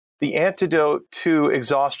the antidote to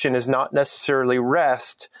exhaustion is not necessarily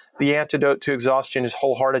rest. The antidote to exhaustion is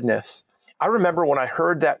wholeheartedness. I remember when I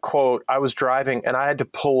heard that quote, I was driving and I had to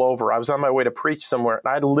pull over. I was on my way to preach somewhere,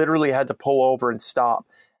 and I literally had to pull over and stop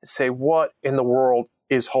and say, what in the world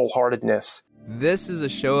is wholeheartedness? This is a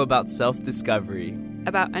show about self-discovery,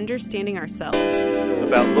 about understanding ourselves,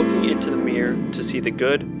 about looking into the mirror to see the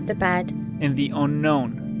good, the bad, and the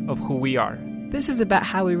unknown of who we are. This is about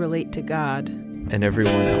how we relate to God and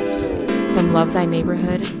everyone else. From Love Thy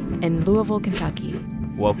Neighborhood in Louisville, Kentucky.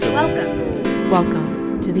 Welcome.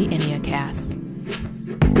 Welcome to the EnneaCast.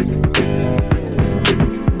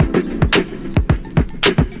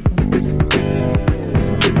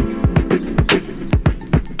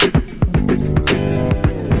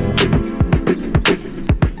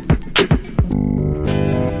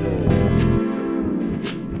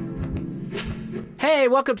 Hey,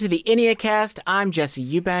 welcome to the EnneaCast. I'm Jesse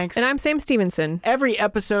Eubanks. And I'm Sam Stevenson. Every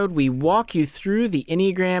episode, we walk you through the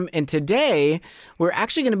Enneagram, and today, we're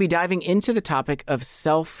actually going to be diving into the topic of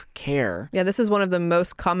self-care. Yeah, this is one of the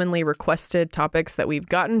most commonly requested topics that we've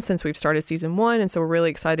gotten since we've started season 1, and so we're really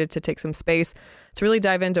excited to take some space to really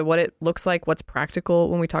dive into what it looks like, what's practical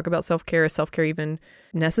when we talk about self-care. Is self-care even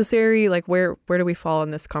necessary? Like, where do we fall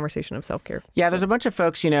in this conversation of self-care? Yeah, there's a bunch of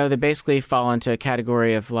folks, that basically fall into a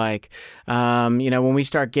category of like, when we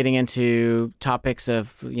start getting into topics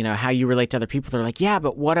of, how you relate to other people, they're like, yeah,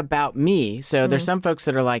 but what about me? So there's some folks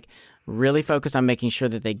that are like really focused on making sure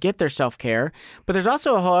that they get their self-care. But there's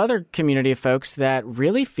also a whole other community of folks that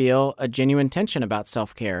really feel a genuine tension about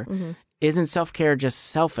self-care. Mm-hmm. Isn't self-care just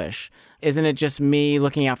selfish? Isn't it just me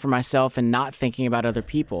looking out for myself and not thinking about other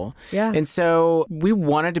people? Yeah. And so we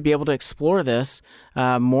wanted to be able to explore this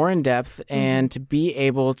more in depth and to be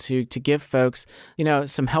able to give folks,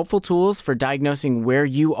 some helpful tools for diagnosing where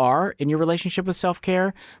you are in your relationship with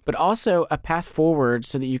self-care, but also a path forward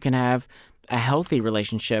so that you can have a healthy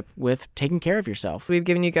relationship with taking care of yourself. We've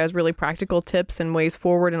given you guys really practical tips and ways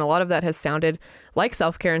forward, and a lot of that has sounded like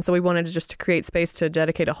self-care, and so we wanted to create space to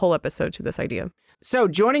dedicate a whole episode to this idea. So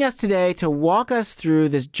joining us today to walk us through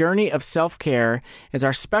this journey of self-care is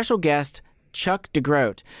our special guest, Chuck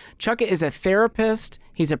DeGroat. Chuck is a therapist.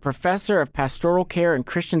 He's a professor of pastoral care and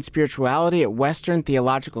Christian spirituality at Western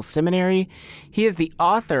Theological Seminary. He is the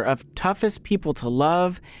author of Toughest People to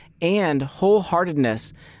Love and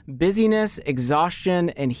Wholeheartedness, Busyness,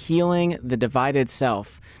 Exhaustion, and Healing the Divided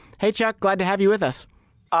Self. Hey, Chuck, glad to have you with us.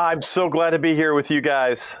 I'm so glad to be here with you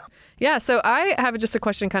guys. Yeah, so I have just a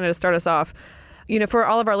question kind of to start us off. For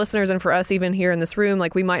all of our listeners and for us even here in this room,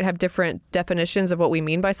 like we might have different definitions of what we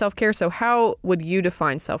mean by self-care. So how would you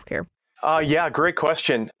define self-care? Yeah, great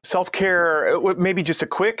question. Self-care, maybe just a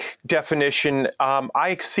quick definition.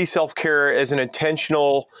 I see self-care as an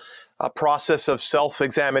intentional process of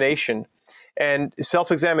self-examination. And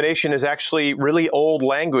self-examination is actually really old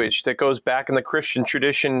language that goes back in the Christian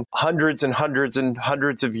tradition hundreds and hundreds and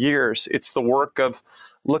hundreds of years. It's the work of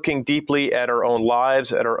looking deeply at our own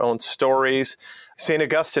lives, at our own stories. St.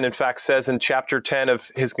 Augustine, in fact, says in chapter 10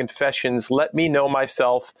 of his Confessions, "Let me know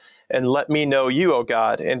myself and let me know you, O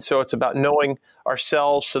God." And so it's about knowing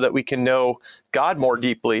ourselves so that we can know God more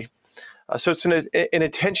deeply. So it's an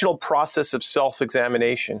intentional process of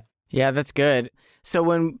self-examination. Yeah, that's good. So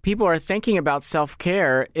when people are thinking about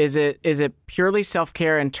self-care, is it purely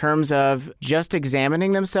self-care in terms of just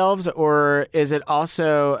examining themselves, or is it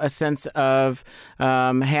also a sense of,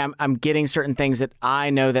 hey, I'm getting certain things that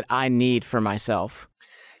I know that I need for myself?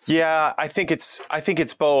 Yeah, I think it's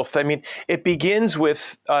both. I mean, it begins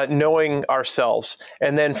with knowing ourselves,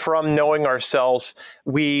 and then from knowing ourselves,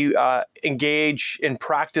 we engage in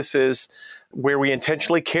practices where we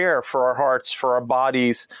intentionally care for our hearts, for our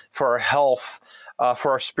bodies, for our health,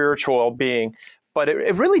 for our spiritual well-being. But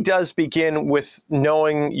it really does begin with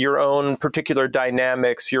knowing your own particular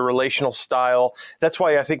dynamics, your relational style. That's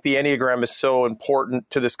why I think the Enneagram is so important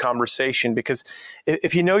to this conversation, because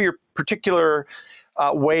if you know your particular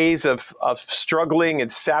ways of struggling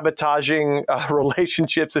and sabotaging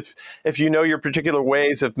relationships, if you know your particular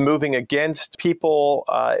ways of moving against people,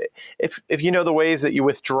 if you know the ways that you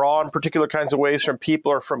withdraw in particular kinds of ways from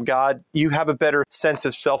people or from God, you have a better sense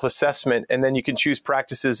of self-assessment, and then you can choose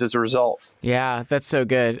practices as a result. Yeah, that's so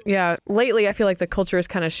good. Yeah, lately I feel like the culture has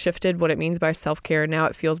kind of shifted what it means by self-care. Now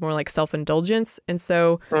it feels more like self-indulgence. And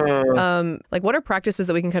so what are practices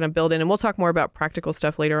that we can kind of build in? And we'll talk more about practical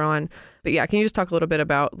stuff later on. But yeah, can you just talk a little bit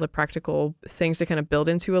about the practical things to kind of build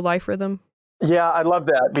into a life rhythm? Yeah, I love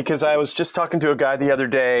that, because I was just talking to a guy the other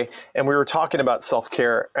day and we were talking about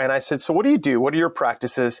self-care, and I said, so what do you do? What are your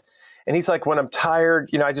practices? And he's like, when I'm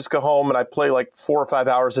tired, I just go home and I play like 4 or 5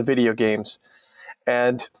 hours of video games.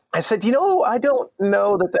 And I said, I don't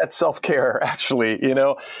know that that's self-care, actually.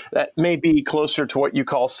 That may be closer to what you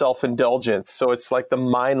call self-indulgence. So it's like the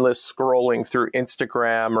mindless scrolling through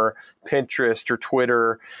Instagram or Pinterest or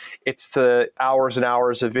Twitter. It's the hours and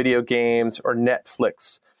hours of video games or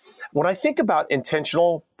Netflix. When I think about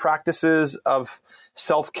intentional practices of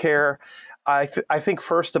self-care, I think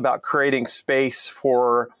first about creating space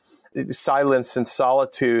for silence and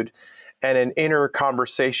solitude and an inner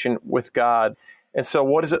conversation with God. And so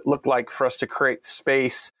what does it look like for us to create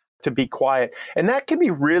space to be quiet? And that can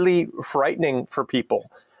be really frightening for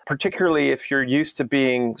people, particularly if you're used to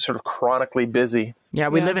being sort of chronically busy. Yeah,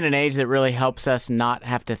 we live in an age that really helps us not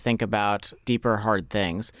have to think about deeper, hard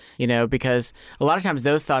things, because a lot of times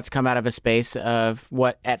those thoughts come out of a space of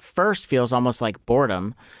what at first feels almost like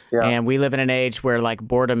boredom. Yeah. And we live in an age where like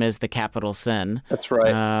boredom is the capital sin. That's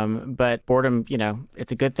right. But boredom,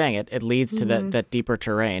 it's a good thing. It leads to that deeper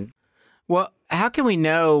terrain. Well, how can we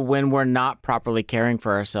know when we're not properly caring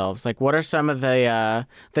for ourselves? Like, what are some of the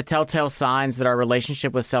telltale signs that our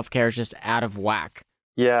relationship with self-care is just out of whack?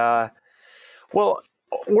 Yeah. Well,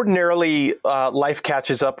 ordinarily, life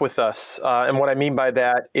catches up with us. And what I mean by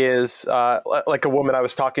that is like a woman I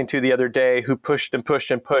was talking to the other day who pushed and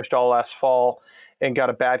pushed and pushed all last fall and got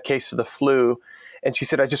a bad case of the flu. And she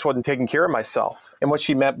said, I just wasn't taking care of myself. And what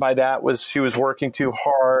she meant by that was she was working too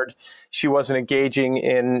hard. She wasn't engaging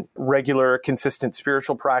in regular, consistent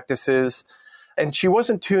spiritual practices. And she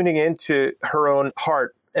wasn't tuning into her own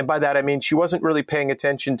heart. And by that, I mean, she wasn't really paying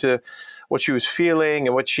attention to what she was feeling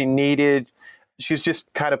and what she needed. She was just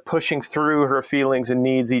kind of pushing through her feelings and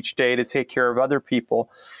needs each day to take care of other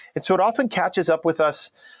people. And so it often catches up with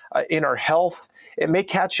us in our health. It may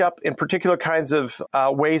catch up in particular kinds of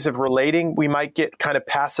ways of relating. We might get kind of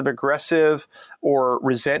passive aggressive or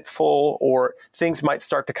resentful, or things might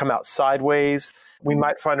start to come out sideways. We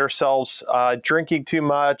might find ourselves drinking too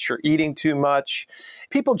much or eating too much.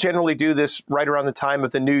 People generally do this right around the time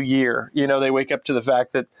of the new year. They wake up to the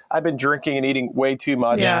fact that I've been drinking and eating way too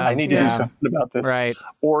much. Yeah. I need to do something about this. Right.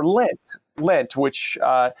 Or Lent, which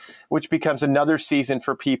becomes another season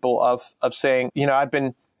for people of saying, I've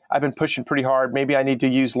been pushing pretty hard. Maybe I need to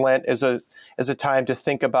use Lent as a time to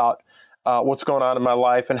think about what's going on in my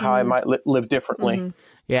life and how I might live differently. Mm-hmm.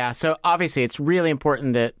 Yeah, so obviously it's really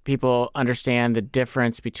important that people understand the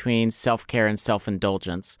difference between self-care and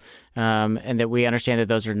self-indulgence, and that we understand that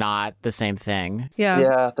those are not the same thing.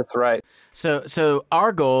 Yeah, that's right. So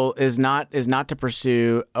our goal is not to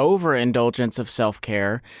pursue overindulgence of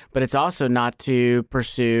self-care, but it's also not to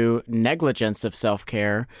pursue negligence of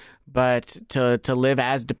self-care, but to live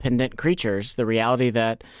as dependent creatures. The reality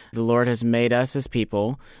that the Lord has made us as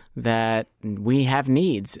people, that we have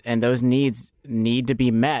needs, and those needs need to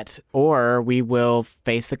be met, or we will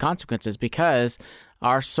face the consequences, because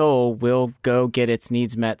our soul will go get its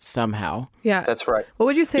needs met somehow. Yeah. That's right. What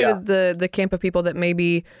would you say to the camp of people that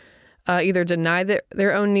maybe either deny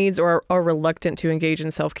their own needs or are reluctant to engage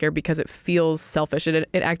in self-care because it feels selfish?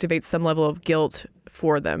 It activates some level of guilt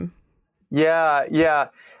for them. Yeah.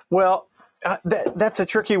 Well, that's a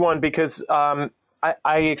tricky one, because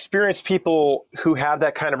I experience people who have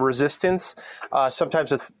that kind of resistance.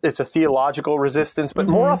 Sometimes it's a theological resistance, but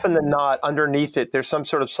more often than not, underneath it, there's some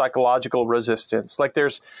sort of psychological resistance. Like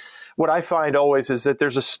what I find always is that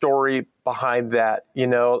there's a story behind that.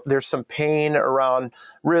 There's some pain around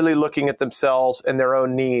really looking at themselves and their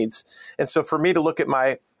own needs. And so for me to look at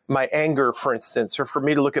my anger, for instance, or for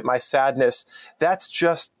me to look at my sadness, that's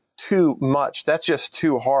just too much. That's just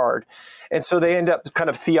too hard. And so they end up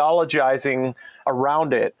kind of theologizing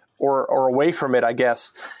around it or away from it, I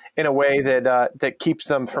guess, in a way that keeps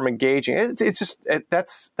them from engaging.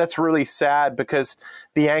 That's really sad, because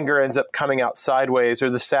the anger ends up coming out sideways,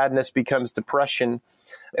 or the sadness becomes depression.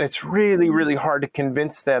 And it's really, really hard to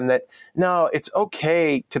convince them that, no, it's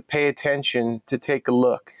okay to pay attention, to take a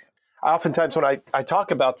look. Oftentimes when I talk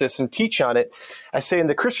about this and teach on it, I say in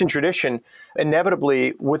the Christian tradition,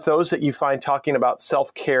 inevitably with those that you find talking about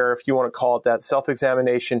self-care, if you want to call it that,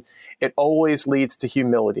 self-examination, it always leads to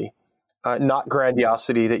humility, not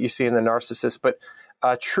grandiosity that you see in the narcissist, but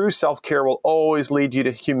true self-care will always lead you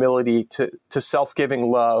to humility, to self-giving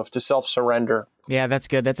love, to self-surrender. Yeah, that's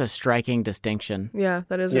good. That's a striking distinction. Yeah,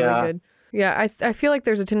 that is really good. Yeah, I feel like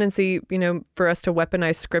there's a tendency, for us to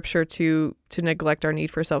weaponize scripture to neglect our need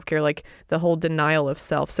for self-care, like the whole denial of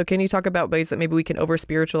self. So can you talk about ways that maybe we can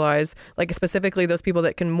over-spiritualize, like specifically those people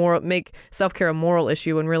that can make self-care a moral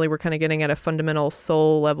issue, when really we're kind of getting at a fundamental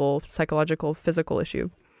soul level, psychological, physical issue?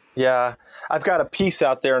 Yeah, I've got a piece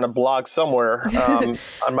out there in a blog somewhere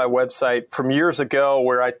on my website from years ago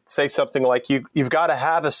where I say something like, you've got to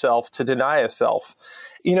have a self to deny a self.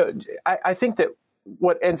 I think that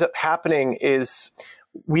what ends up happening is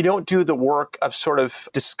we don't do the work of sort of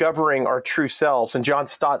discovering our true selves. And John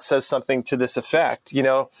Stott says something to this effect,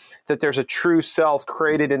 that there's a true self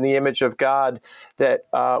created in the image of God that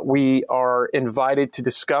we are invited to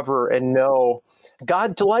discover and know.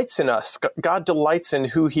 God delights in us. God delights in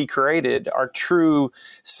who he created, our true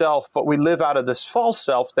self, but we live out of this false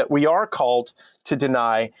self that we are called to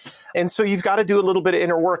deny. And so you've got to do a little bit of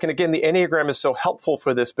inner work. And again, the Enneagram is so helpful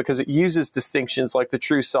for this because it uses distinctions like the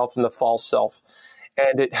true self and the false self.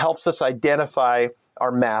 And it helps us identify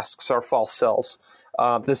our masks, our false selves,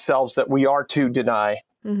 the selves that we are to deny.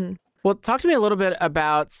 Mm-hmm. Well, talk to me a little bit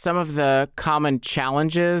about some of the common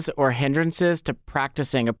challenges or hindrances to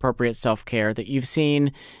practicing appropriate self-care that you've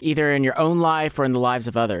seen either in your own life or in the lives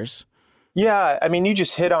of others. Yeah, I mean, you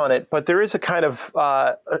just hit on it, but there is a kind of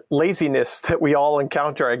laziness that we all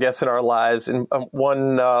encounter, I guess, in our lives in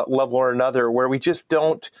one level or another, where we just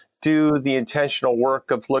don't do the intentional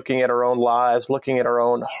work of looking at our own lives, looking at our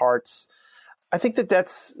own hearts. I think that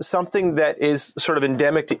that's something that is sort of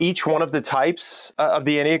endemic to each one of the types of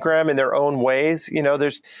the Enneagram in their own ways.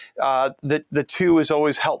 There's the 2 is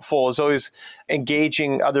always helpful, is always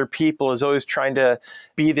engaging other people, is always trying to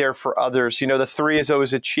be there for others. The 3 is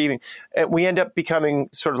always achieving. And we end up becoming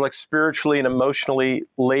sort of like spiritually and emotionally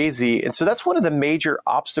lazy. And so that's one of the major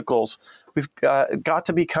obstacles. We've got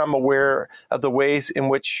to become aware of the ways in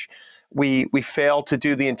which we fail to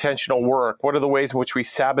do the intentional work. What are the ways in which we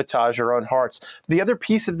sabotage our own hearts? The other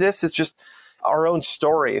piece of this is just our own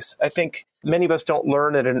stories. I think many of us don't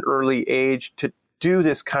learn at an early age to do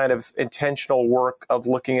this kind of intentional work of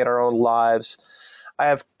looking at our own lives. I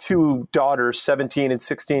have 2 daughters, 17 and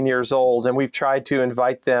 16 years old, and we've tried to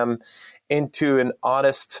invite them into an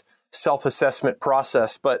honest self-assessment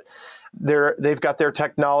process, but they've got their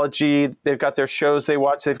technology, they've got their shows they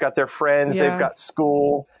watch, they've got their friends, they've got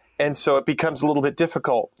school. And so it becomes a little bit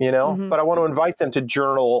difficult, Mm-hmm. But I want to invite them to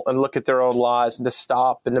journal and look at their own lives and to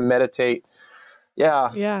stop and to meditate.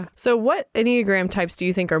 Yeah. Yeah. So what Enneagram types do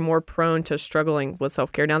you think are more prone to struggling with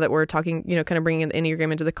self-care? Now that we're talking, kind of bringing the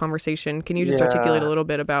Enneagram into the conversation, can you just articulate a little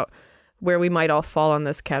bit about where we might all fall on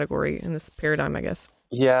this category, in this paradigm, I guess?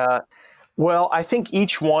 Yeah. Well, I think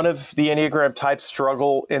each one of the Enneagram types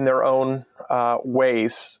struggle in their own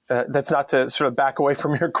ways. That's not to sort of back away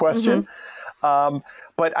from your question. Mm-hmm.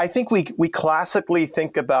 But I think we classically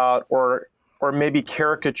think about or maybe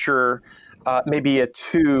caricature maybe a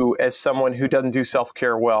 2 as someone who doesn't do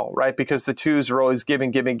self-care well, right? Because the 2s are always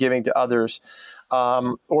giving to others.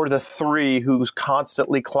 Or the 3 who's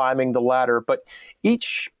constantly climbing the ladder. But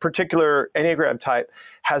each particular Enneagram type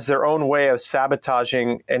has their own way of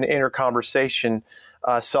sabotaging an inner conversation,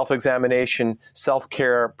 self-examination,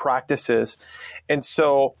 self-care practices. And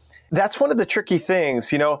so that's one of the tricky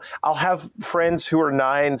things. I'll have friends who are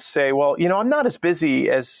 9s say, well, I'm not as busy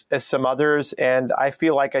as some others, and I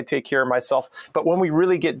feel like I take care of myself. But when we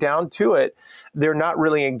really get down to it, they're not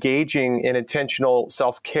really engaging in intentional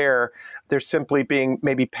self-care. They're simply being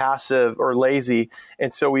maybe passive or lazy.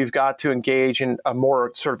 And so we've got to engage in a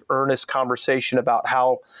more sort of earnest conversation about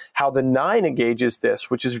how the 9 engages this,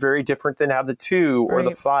 which is very different than how the 2 or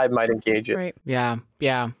the 5 might engage it. Right.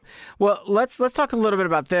 Yeah. Well, let's talk a little bit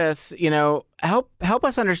about this. Help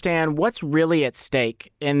us understand what's really at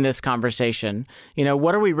stake in this conversation.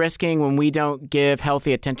 What are we risking when we don't give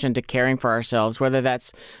healthy attention to caring for ourselves, whether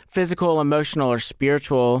that's physical, emotional, or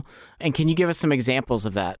spiritual? And can you give us some examples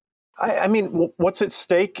of that? I mean, what's at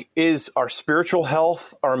stake is our spiritual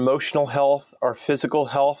health, our emotional health, our physical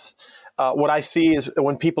health. What I see is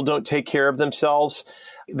when people don't take care of themselves,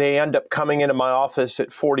 they end up coming into my office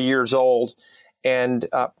at 40 years old, and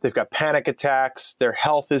they've got panic attacks. Their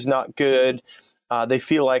health is not good. They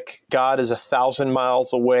feel like God is 1,000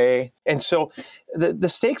 miles away. And so the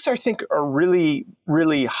stakes, I think, are really,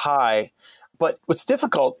 really high. But what's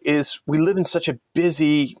difficult is we live in such a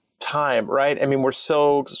busy time, right? I mean, we're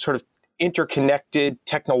so sort of interconnected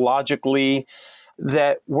technologically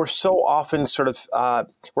that we're so often sort of,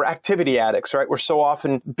 we're activity addicts, right? We're so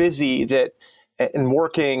often busy and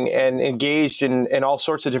working and engaged in all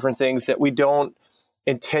sorts of different things that we don't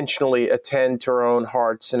intentionally attend to our own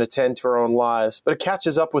hearts and attend to our own lives. But it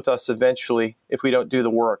catches up with us eventually if we don't do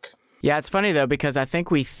the work. Yeah, it's funny, though, because I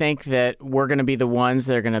think we think that we're going to be the ones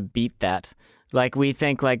that are going to beat that. Like, we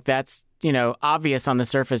think like that's, obvious on the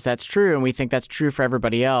surface, that's true, and we think that's true for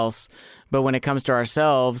everybody else. But when it comes to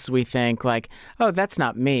ourselves, we think like, oh, that's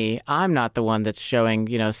not me. I'm not the one that's showing,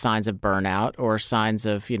 signs of burnout or signs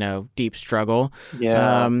of, deep struggle.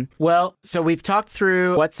 Yeah. Well, so we've talked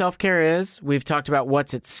through what self-care is. We've talked about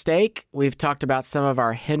what's at stake. We've talked about some of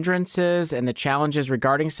our hindrances and the challenges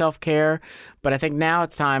regarding self-care. But I think now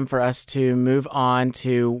it's time for us to move on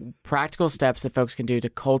to practical steps that folks can do to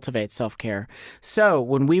cultivate self-care. So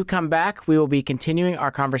when we come back, we will be continuing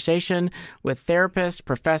our conversation with therapist,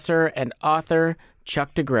 professor, and author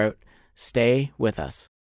Chuck DeGroat. Stay with us.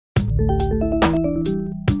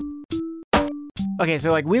 Okay,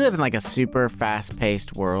 so we live in a super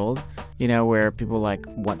fast-paced world, where people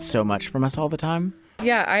want so much from us all the time.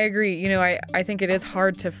 Yeah, I agree. I think it is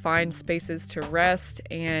hard to find spaces to rest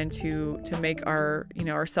and to make our,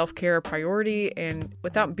 our self-care a priority. And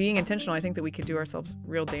without being intentional, I think that we could do ourselves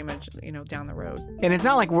real damage, down the road. And it's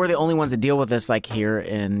not like we're the only ones that deal with this, here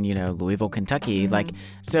in, Louisville, Kentucky. Mm-hmm.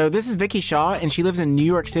 So this is Vicki Shaw, and she lives in New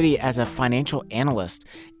York City as a financial analyst.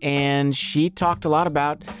 And she talked a lot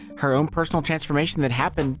about her own personal transformation that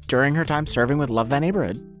happened during her time serving with Love Thy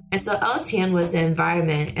Neighborhood. And so LTN was the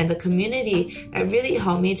environment and the community that really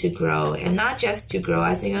helped me to grow, and not just to grow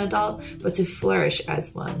as an adult, but to flourish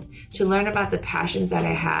as one, to learn about the passions that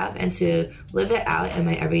I have and to live it out in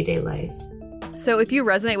my everyday life. So if you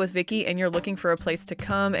resonate with Vicki and you're looking for a place to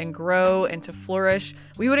come and grow and to flourish,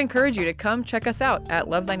 we would encourage you to come check us out at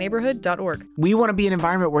lovethyneighborhood.org. We want to be an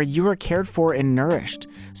environment where you are cared for and nourished.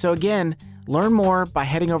 So again, learn more by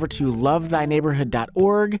heading over to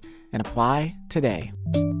lovethyneighborhood.org and apply today.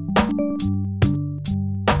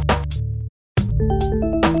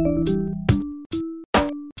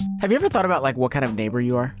 Have you ever thought about what kind of neighbor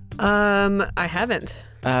you are? I haven't.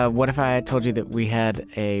 What if I told you that we had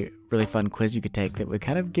a really fun quiz you could take that would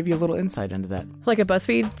kind of give you a little insight into that? Like a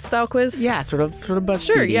BuzzFeed style quiz? Yeah, sort of BuzzFeed.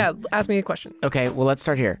 Sure, yeah. Ask me a question. Okay, well, let's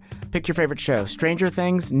start here. Pick your favorite show. Stranger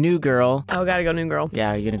Things, New Girl. Oh, gotta go New Girl.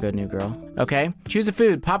 Yeah, you're gonna go New Girl. Okay. Choose a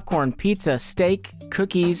food. Popcorn, pizza, steak,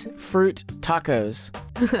 cookies, fruit, tacos.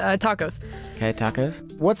 Tacos. Okay,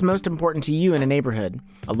 tacos. What's most important to you in a neighborhood?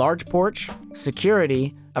 A large porch,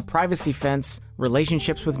 security, a privacy fence,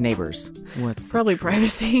 relationships with neighbors. What's probably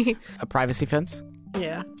privacy. A privacy fence?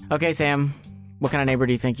 Yeah. Okay, Sam. What kind of neighbor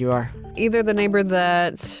do you think you are? Either the neighbor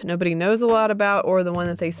that nobody knows a lot about, or the one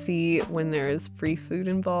that they see when there's free food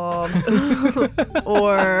involved.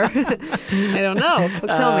 Or, I don't know.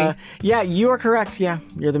 Tell me. Yeah, you are correct. Yeah,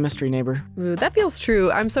 you're the mystery neighbor. Ooh, that feels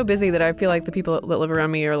true. I'm so busy that I feel like the people that live around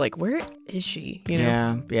me are like, where is she?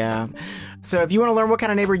 Yeah. So if you want to learn what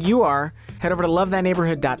kind of neighbor you are, head over to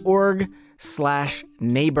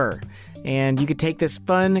lovethyneighborhood.org/neighbor. And you could take this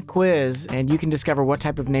fun quiz and you can discover what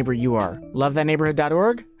type of neighbor you are.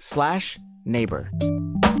 lovethyneighborhood.org/neighbor.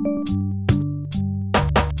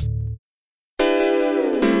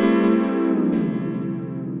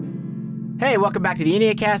 Hey, welcome back to the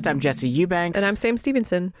Enneacast. I'm Jesse Eubanks. And I'm Sam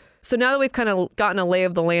Stevenson. So now that we've kind of gotten a lay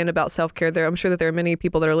of the land about self-care there, I'm sure that there are many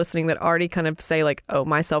people that are listening that already kind of say oh,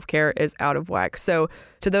 my self-care is out of whack. So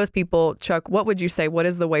to those people, Chuck, what would you say? What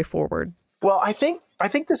is the way forward? Well, I think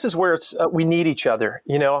this is where it's we need each other.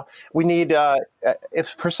 We need if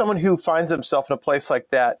for someone who finds himself in a place like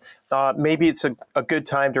that, maybe it's a good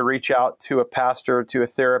time to reach out to a pastor, to a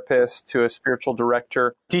therapist, to a spiritual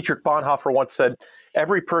director. Dietrich Bonhoeffer once said,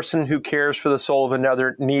 "Every person who cares for the soul of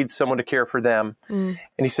another needs someone to care for them." And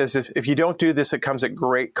he says, if you don't do this, it comes at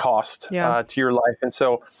great cost to your life. And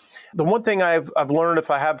so the one thing I've learned, if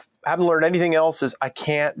I haven't learned anything else, is I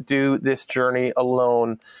can't do this journey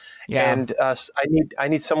alone. Yeah. And I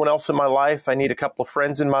need someone else in my life. I need a couple of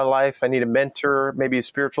friends in my life. I need a mentor, maybe a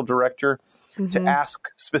spiritual director to ask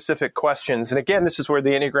specific questions. And again, this is where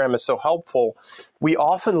the Enneagram is so helpful. We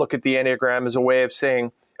often look at the Enneagram as a way of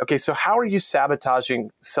saying, okay, so how are you sabotaging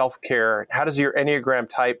self-care? How does your Enneagram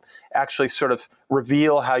type actually sort of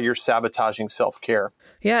reveal how you're sabotaging self-care?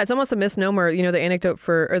 Yeah, it's almost a misnomer. The anecdote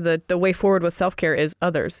or the way forward with self-care is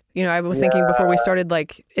others. I was thinking before we started,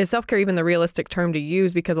 is self-care even the realistic term to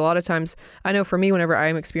use? Because a lot of times, I know for me, whenever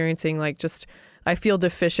I'm experiencing I feel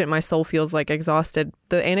deficient, my soul feels exhausted.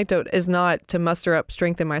 The anecdote is not to muster up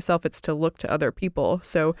strength in myself, it's to look to other people.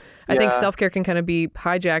 So I think self-care can kind of be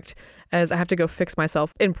hijacked as I have to go fix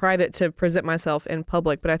myself in private to present myself in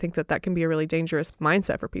public. But I think that can be a really dangerous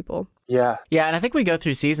mindset for people. Yeah. Yeah, and I think we go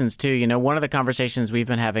through seasons too. One of the conversations we've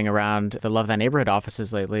been having around the Love Thy Neighborhood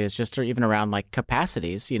offices lately is just even around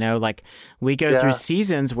capacities. We go through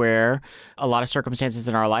seasons where a lot of circumstances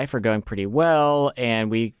in our life are going pretty well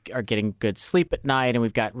and we are getting good sleep at night and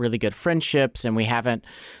we've got really good friendships and we haven't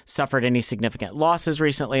suffered any significant losses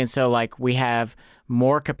recently. And so we have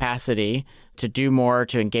more capacity to do more,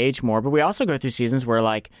 to engage more. But we also go through seasons where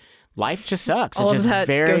life just sucks. All it's of just that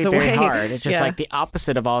very, goes very away. hard. It's just Yeah. like the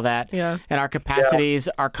opposite of all that. Yeah. And our capacities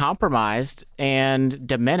are compromised and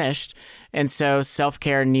diminished. And so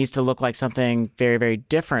self-care needs to look like something very, very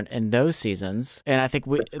different in those seasons. And I think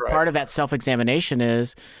part of that self-examination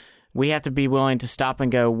is we have to be willing to stop and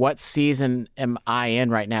go, what season am I in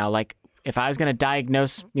right now? Like, if I was going to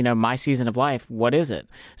diagnose, my season of life, what is it?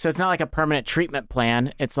 So it's not like a permanent treatment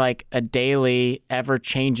plan. It's like a daily,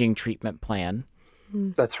 ever-changing treatment plan.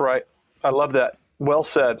 That's right. I love that. Well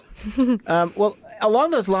said. Well,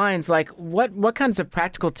 along those lines, like what kinds of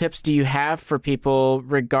practical tips do you have for people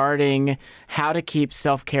regarding how to keep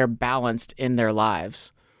self-care balanced in their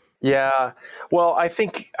lives? Yeah. Well, I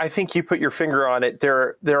think you put your finger on it.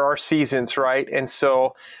 There are seasons, right? And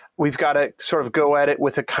so we've got to sort of go at it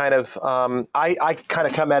with a kind of, I kind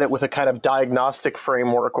of come at it with a kind of diagnostic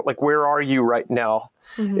framework. Like, where are you right now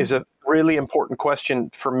is a really important question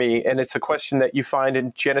for me. And it's a question that you find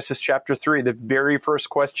in Genesis chapter 3. The very first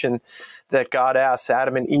question that God asks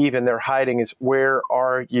Adam and Eve in their hiding is, where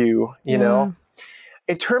are you? You know,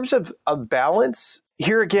 in terms of balance,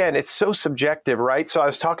 here again, it's so subjective, right? So I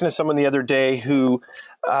was talking to someone the other day who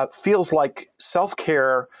feels like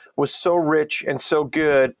self-care was so rich and so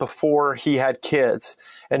good before he had kids.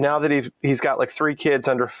 And now that he's got like 3 kids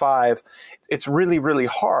under 5, it's really, really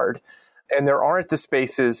hard. And there aren't the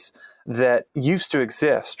spaces that used to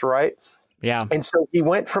exist, right? Yeah. And so he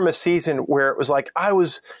went from a season where it was like I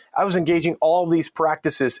was engaging all these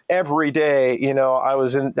practices every day. I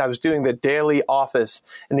was doing the daily office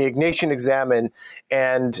and the Ignatian Examen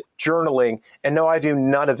and journaling, and no, I do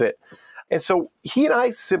none of it. And so he and I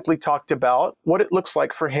simply talked about what it looks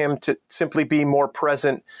like for him to simply be more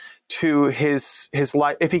present to his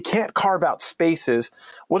life. If he can't carve out spaces,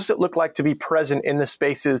 what does it look like to be present in the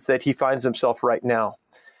spaces that he finds himself right now?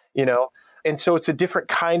 And so it's a different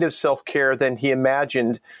kind of self-care than he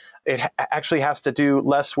imagined. It actually has to do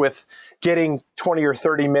less with getting 20 or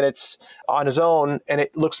 30 minutes on his own, and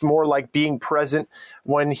it looks more like being present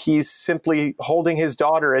when he's simply holding his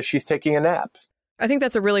daughter as she's taking a nap. I think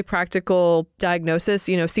that's a really practical diagnosis.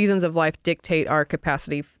 Seasons of life dictate our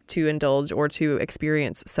capacity to indulge or to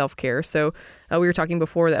experience self-care. So we were talking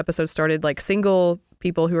before the episode started, like single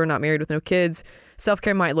people who are not married with no kids,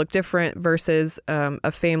 self-care might look different versus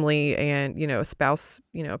a family and, a spouse,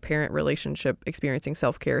 a parent relationship experiencing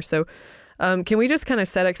self-care. So can we just kind of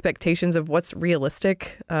set expectations of what's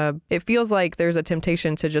realistic? It feels like there's a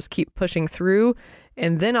temptation to just keep pushing through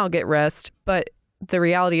and then I'll get rest. But the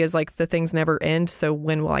reality is, like, the things never end. So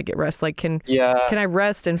when will I get rest? Like, can I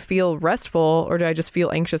rest and feel restful, or do I just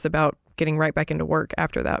feel anxious about getting right back into work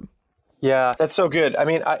after that? Yeah, that's so good. I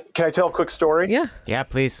mean, can I tell a quick story? Yeah,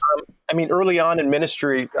 please. Early on in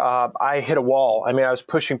ministry, I hit a wall. I was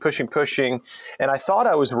pushing, and I thought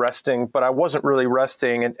I was resting, but I wasn't really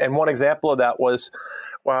resting. And one example of that was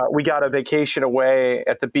we got a vacation away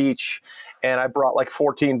at the beach, and I brought like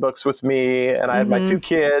 14 books with me, and I had my 2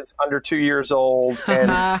 kids under 2 years old. And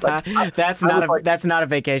that's not a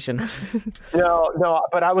vacation. No,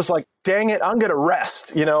 but I was like, dang it, I'm going to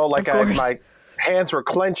rest. My hands were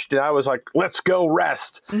clenched, and I was like, let's go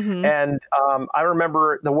rest. And I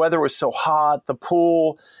remember the weather was so hot. The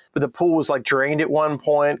pool was like drained at one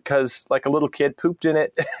point because like a little kid pooped in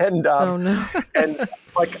it. And oh no. And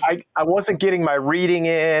like I wasn't getting my reading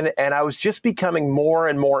in, and I was just becoming more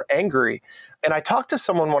and more angry. And I talked to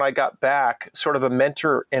someone when I got back, sort of a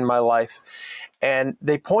mentor in my life, and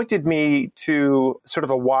they pointed me to sort of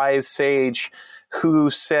a wise sage who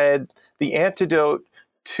said the antidote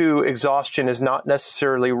to exhaustion is not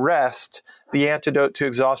necessarily rest. The antidote to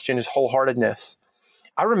exhaustion is wholeheartedness.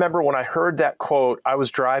 I remember when I heard that quote, I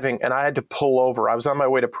was driving and I had to pull over. I was on my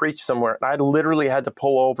way to preach somewhere, and I literally had to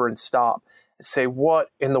pull over and stop and say, what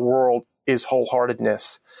in the world is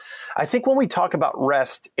wholeheartedness? I think when we talk about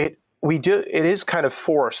rest, it is kind of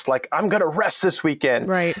forced. Like, I'm going to rest this weekend.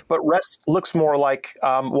 Right. But rest looks more like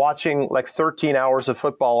watching like 13 hours of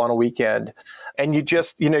football on a weekend. And you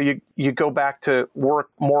just, you go back to work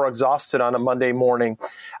more exhausted on a Monday morning.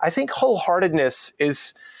 I think wholeheartedness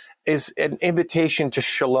is an invitation to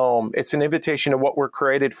shalom. It's an invitation to what we're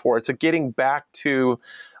created for. It's a getting back to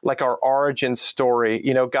like our origin story.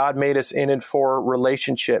 God made us in and for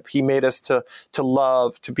relationship. He made us to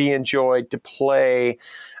love, to be enjoyed, to play,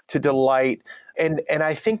 to delight. And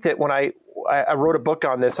I think that when I wrote a book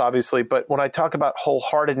on this, obviously, but when I talk about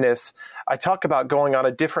wholeheartedness, I talk about going on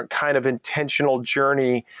a different kind of intentional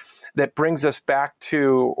journey that brings us back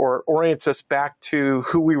to, or orients us back to,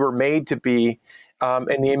 who we were made to be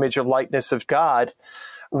in the image of likeness of God,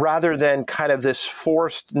 rather than kind of this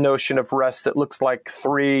forced notion of rest that looks like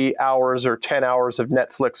 3 hours or 10 hours of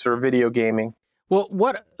Netflix or video gaming. Well,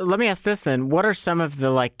 let me ask this then. What are some of the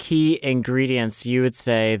like key ingredients you would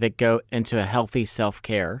say that go into a healthy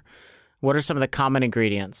self-care? What are some of the common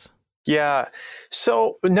ingredients? Yeah.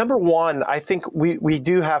 So number one, I think we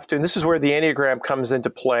do have to, and this is where the Enneagram comes into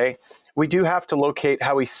play. We do have to locate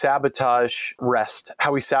how we sabotage rest,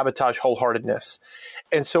 how we sabotage wholeheartedness.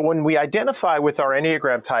 And so when we identify with our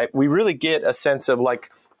Enneagram type, we really get a sense of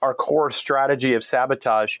like our core strategy of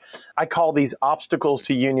sabotage. I call these obstacles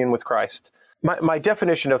to union with Christ. My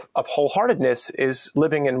definition of wholeheartedness is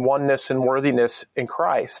living in oneness and worthiness in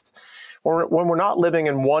Christ. When we're not living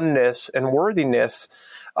in oneness and worthiness,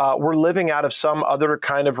 we're living out of some other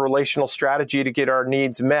kind of relational strategy to get our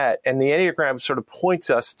needs met. And the Enneagram sort of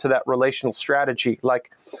points us to that relational strategy.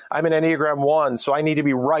 Like, I'm an Enneagram 1, so I need to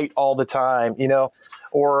be right all the time,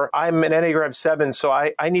 or I'm an Enneagram 7, so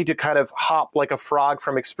I need to kind of hop like a frog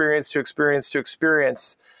from experience to experience to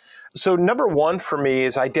experience. So number one for me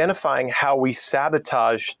is identifying how we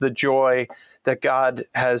sabotage the joy that God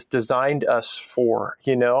has designed us for,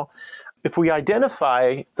 If we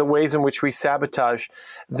identify the ways in which we sabotage,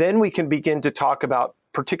 then we can begin to talk about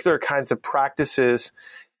particular kinds of practices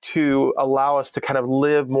to allow us to kind of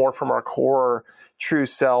live more from our core true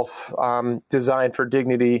self, designed for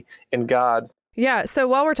dignity in God. Yeah. So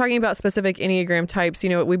while we're talking about specific Enneagram types,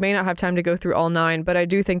 we may not have time to go through all 9, but I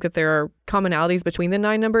do think that there are commonalities between the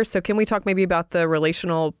 9 numbers. So can we talk maybe about the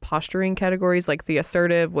relational posturing categories, like the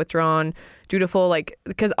assertive, withdrawn, dutiful,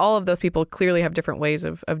 because all of those people clearly have different ways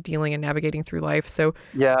of dealing and navigating through life. So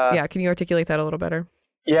yeah, can you articulate that a little better?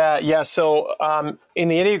 Yeah. So in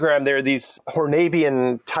the Enneagram, there are these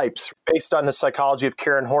Hornevian types based on the psychology of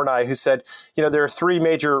Karen Horney, who said, there are 3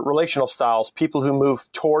 major relational styles: people who move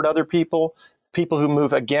toward other people who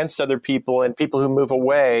move against other people, and people who move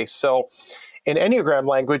away. So in Enneagram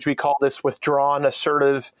language, we call this withdrawn,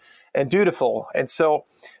 assertive, and dutiful. And so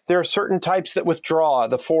there are certain types that withdraw.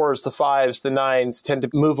 The 4s, the 5s, the 9s tend to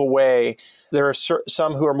move away. There are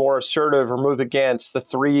some who are more assertive or move against, the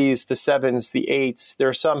 3s, the 7s, the 8s. There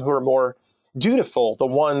are some who are more dutiful, the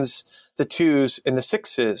 1s, the 2s, and the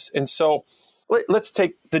 6s. And so let's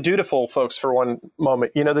take the dutiful folks for one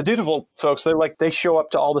moment. The dutiful folks, they show up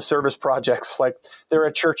to all the service projects. Like, they're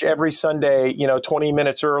at church every Sunday, 20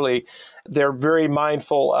 minutes early. They're very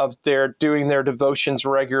mindful of doing their devotions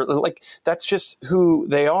regularly. Like, that's just who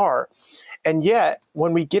they are. And yet,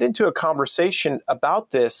 when we get into a conversation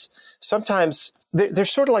about this, sometimes they're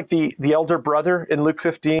sort of like the elder brother in Luke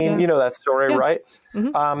 15. Yeah. You know that story, right?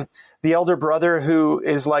 Mm-hmm. The elder brother who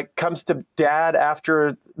is comes to dad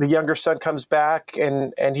after the younger son comes back,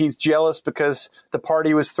 and he's jealous because the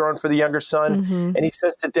party was thrown for the younger son. Mm-hmm. And he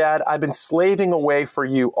says to dad, "I've been slaving away for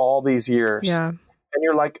you all these years." Yeah. And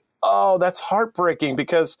you're like, oh, that's heartbreaking,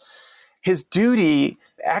 because his duty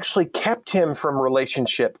actually kept him from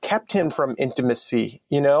relationship, kept him from intimacy,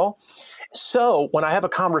 So when I have a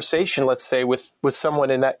conversation, let's say, with someone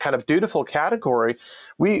in that kind of dutiful category,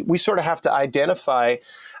 we sort of have to identify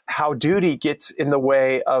how duty gets in the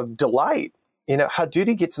way of delight, how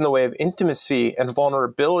duty gets in the way of intimacy and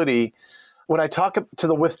vulnerability. When I talk to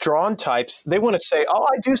the withdrawn types, they want to say, oh,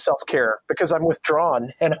 I do self-care because I'm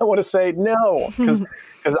withdrawn. And I want to say, no, because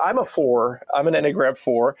I'm a 4. I'm an Enneagram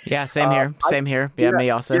 4. Yeah, same here. Yeah, me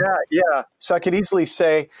also. Yeah. So I could easily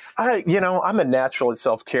say, I'm a natural at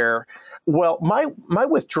self-care. Well, my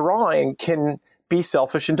withdrawing can be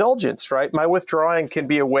selfish indulgence, right? My withdrawing can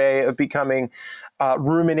be a way of becoming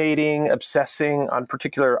ruminating, obsessing on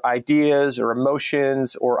particular ideas or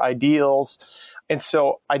emotions or ideals. And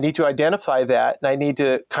so I need to identify that, and I need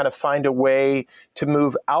to kind of find a way to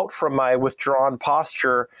move out from my withdrawn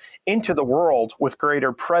posture into the world with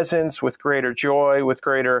greater presence, with greater joy, with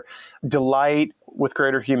greater delight, with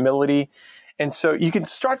greater humility. And so you can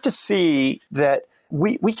start to see that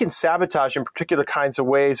we can sabotage in particular kinds of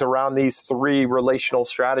ways around these 3 relational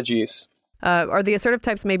strategies. Are the assertive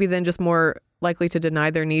types maybe then just more likely to deny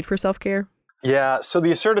their need for self-care? Yeah. So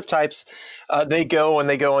the assertive types, they go and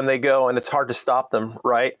they go and they go, and it's hard to stop them,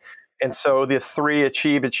 right? And so the 3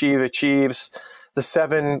 achieves. The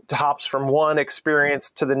 7 hops from one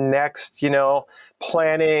experience to the next,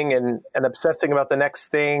 planning and obsessing about the next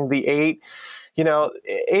thing. The 8,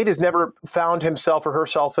 8 has never found himself or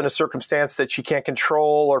herself in a circumstance that she can't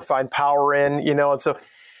control or find power in, and so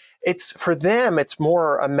for them, it's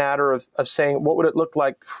more a matter of saying, what would it look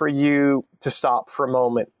like for you to stop for a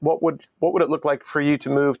moment? What would it look like for you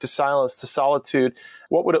to move to silence, to solitude?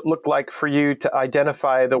 What would it look like for you to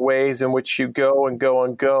identify the ways in which you go and go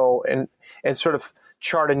and go and sort of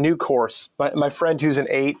chart a new course? My friend who's an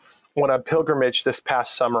 8 went on a pilgrimage this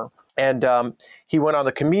past summer, and he went on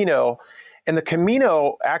the Camino. And the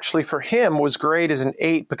Camino actually for him was great as an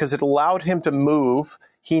 8 because it allowed him to move.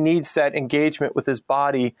 He needs that engagement with his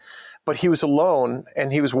body, but he was alone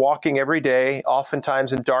and he was walking every day,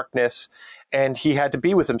 oftentimes in darkness, and he had to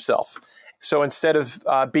be with himself. So instead of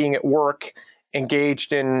being at work,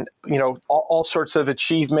 engaged in, all sorts of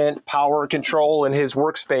achievement, power, control in his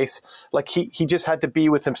workspace, like he just had to be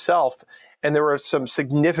with himself. And there were some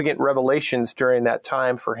significant revelations during that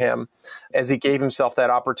time for him as he gave himself that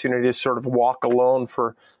opportunity to sort of walk alone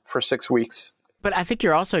for 6 weeks. But I think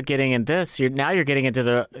you're also getting in this. You're getting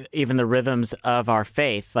into even the rhythms of our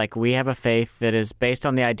faith. Like we have a faith that is based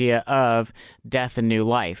on the idea of death and new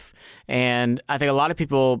life. And I think a lot of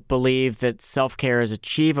people believe that self-care is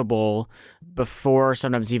achievable before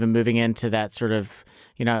sometimes even moving into that sort of,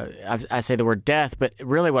 I say the word death, but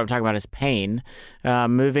really what I'm talking about is pain,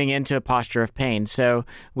 moving into a posture of pain. So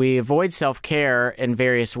we avoid self-care in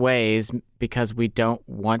various ways because we don't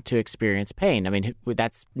want to experience pain. I mean,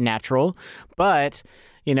 that's natural. But,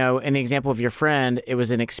 in the example of your friend, it was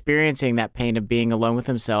in experiencing that pain of being alone with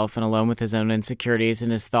himself and alone with his own insecurities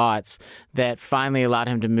and his thoughts that finally allowed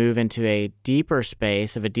him to move into a deeper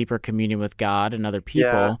space of a deeper communion with God and other people.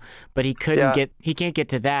 Yeah. But he can't get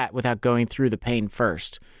to that without going through the pain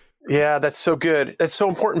first. Yeah, that's so good. That's so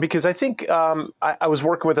important because I think I was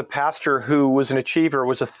working with a pastor who was an achiever,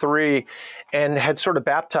 was a 3, and had sort of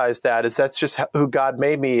baptized that as that's just who God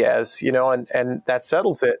made me as, and that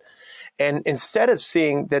settles it. And instead of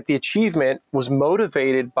seeing that the achievement was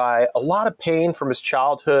motivated by a lot of pain from his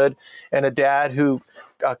childhood and a dad who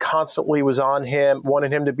constantly was on him,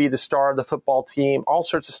 wanted him to be the star of the football team, all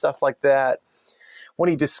sorts of stuff like that. When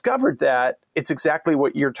he discovered that, it's exactly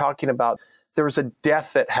what you're talking about. There was a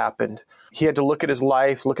death that happened. He had to look at his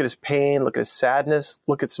life, look at his pain, look at his sadness,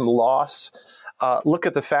 look at some loss, look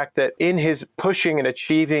at the fact that in his pushing and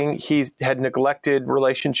achieving, he had neglected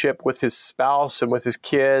relationship with his spouse and with his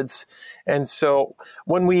kids. And so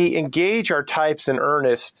when we engage our types in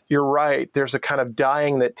earnest, you're right, there's a kind of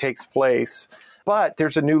dying that takes place. But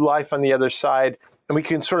there's a new life on the other side, and we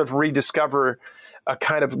can sort of rediscover a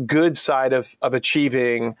kind of good side of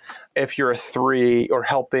achieving if you're a 3 or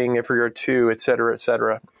helping if you're a 2, et cetera, et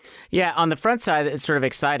cetera. Yeah, on the front side, it's sort of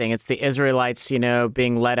exciting. It's the Israelites,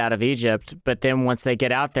 being led out of Egypt. But then once they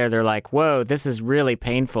get out there, they're like, whoa, this is really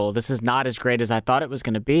painful. This is not as great as I thought it was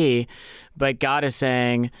going to be. But God is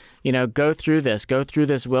saying, go through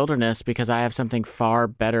this wilderness because I have something far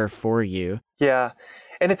better for you. Yeah.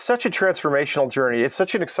 And it's such a transformational journey. It's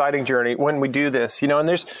such an exciting journey when we do this, and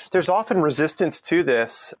there's often resistance to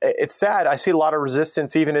this. It's sad. I see a lot of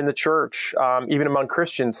resistance even in the church, even among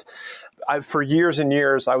Christians. For years and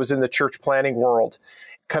years, I was in the church planning world,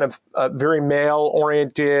 kind of very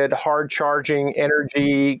male-oriented, hard-charging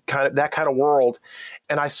energy, that kind of world.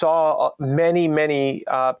 And I saw many, many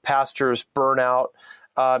pastors burn out,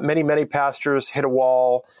 many pastors hit a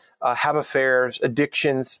wall, have affairs,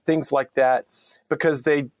 addictions, things like that, because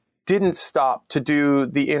they didn't stop to do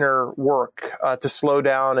the inner work, to slow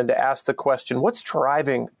down and to ask the question, what's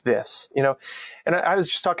driving this? And I was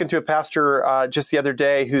just talking to a pastor just the other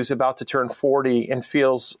day who's about to turn 40 and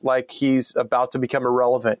feels like he's about to become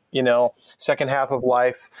irrelevant, second half of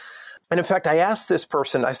life. And in fact, I asked this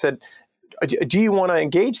person, I said, do you want to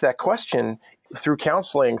engage that question through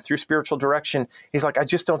counseling, through spiritual direction? He's like, I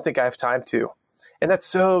just don't think I have time to. And that's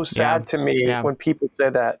so sad to me when people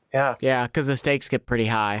say that. Yeah. Yeah, because the stakes get pretty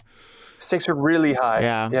high. Stakes are really high.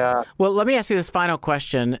 Yeah. Well, let me ask you this final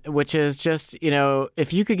question, which is just,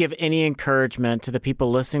 if you could give any encouragement to the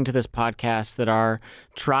people listening to this podcast that are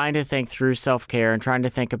trying to think through self-care and trying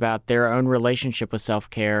to think about their own relationship with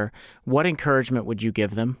self-care, what encouragement would you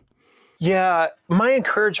give them? Yeah, my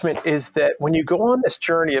encouragement is that when you go on this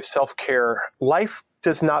journey of self-care, life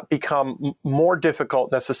does not become more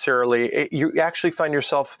difficult necessarily. You actually find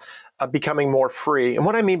yourself becoming more free. And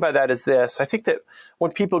what I mean by that is this. I think that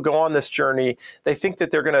when people go on this journey, they think that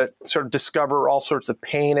they're going to sort of discover all sorts of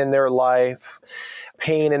pain in their life,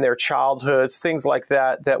 pain in their childhoods, things like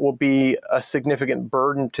that, that will be a significant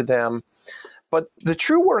burden to them. But the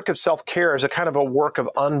true work of self-care is a kind of a work of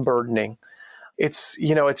unburdening. It's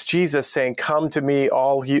Jesus saying, come to me,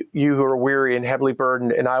 all you who are weary and heavily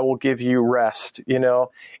burdened, and I will give you rest.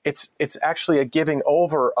 It's actually a giving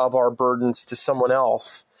over of our burdens to someone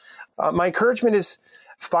else. My encouragement is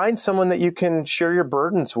find someone that you can share your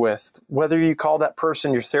burdens with, whether you call that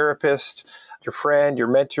person your therapist, your friend, your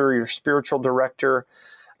mentor, your spiritual director,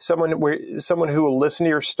 someone who will listen to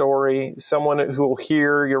your story, someone who will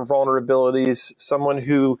hear your vulnerabilities, someone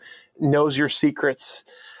who knows your secrets.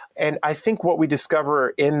 And I think what we discover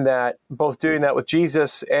in that, both doing that with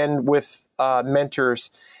Jesus and with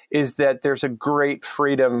mentors, is that there's a great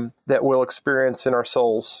freedom that we'll experience in our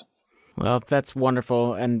souls. Well, that's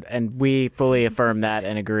wonderful, and we fully affirm that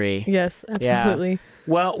and agree. Yes, absolutely. Yeah.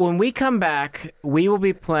 Well, when we come back, we will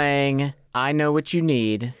be playing I Know What You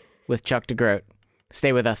Need with Chuck DeGroat.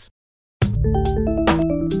 Stay with us.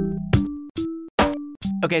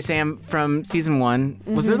 Okay, Sam, from season 1,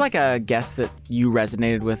 was there like a guest that you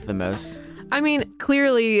resonated with the most? I mean,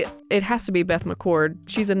 clearly it has to be Beth McCord.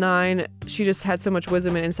 She's a 9. She just had so much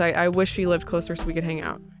wisdom and insight. I wish she lived closer so we could hang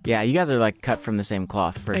out. Yeah, you guys are like cut from the same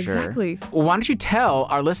cloth for sure. Exactly. Well, why don't you tell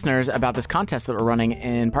our listeners about this contest that we're running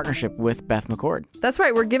in partnership with Beth McCord? That's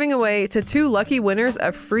right. We're giving away to 2 lucky winners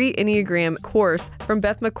a free Enneagram course from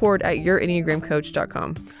Beth McCord at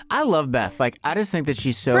yourenneagramcoach.com. I love Beth. Like, I just think that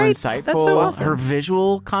she's so Great. insightful. That's so awesome. Her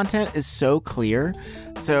visual content is so clear.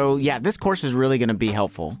 So, yeah, this course is really going to be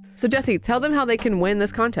helpful. So, Jesse, tell them how they can win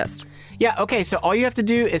this contest. Yeah, okay, so all you have to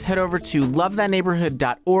do is head over to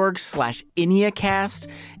lovethatneighborhood.org/Enneacast,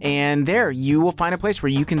 and there you will find a place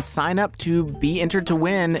where you can sign up to be entered to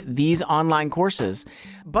win these online courses.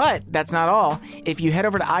 But that's not all. If you head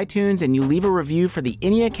over to iTunes and you leave a review for the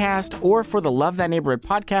Enneacast or for the Love That Neighborhood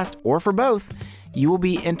podcast, or for both, you will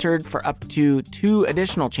be entered for up to 2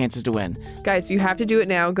 additional chances to win. Guys, you have to do it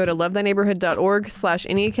now. Go to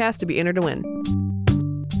lovethatneighborhood.org/Enneacast to be entered to win.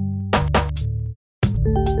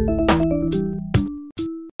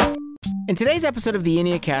 In today's episode of the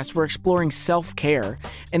Enneacast, we're exploring self-care.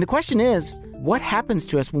 And the question is, what happens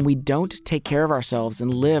to us when we don't take care of ourselves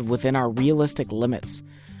and live within our realistic limits?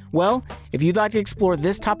 Well, if you'd like to explore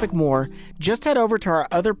this topic more, just head over to our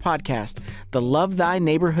other podcast, the Love Thy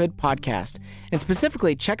Neighborhood podcast, and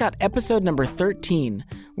specifically check out episode number 13,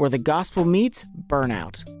 where the gospel meets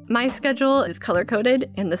burnout. My schedule is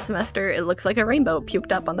color-coded, and this semester it looks like a rainbow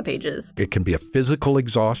puked up on the pages. It can be a physical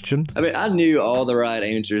exhaustion. I mean, I knew all the right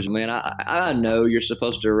answers, man. I know you're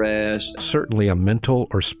supposed to rest. Certainly a mental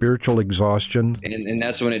or spiritual exhaustion. And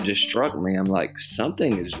that's when it just struck me. I'm like,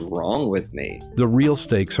 something is wrong with me. The real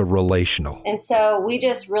stakes are relational. And so we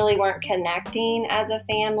just really weren't connecting as a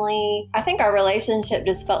family. I think our relationship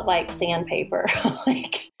just felt like sandpaper.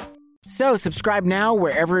 So subscribe now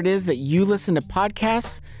wherever it is that you listen to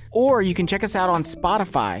podcasts, or you can check us out on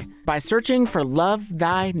Spotify by searching for Love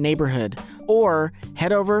Thy Neighborhood, or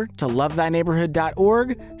head over to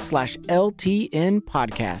lovethatneighborhood.org/LTN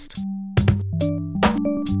podcast.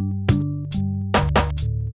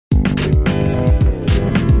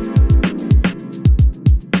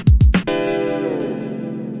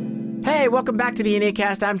 Hey, welcome back to the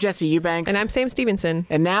Enneacast. I'm Jesse Eubanks. And I'm Sam Stevenson.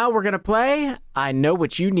 And now we're going to play I Know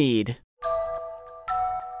What You Need.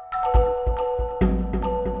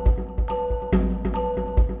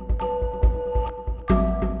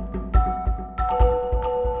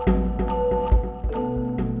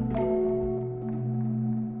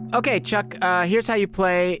 Okay, Chuck, here's how you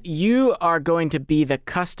play. You are going to be the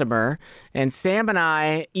customer, and Sam and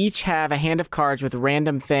I each have a hand of cards with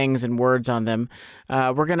random things and words on them.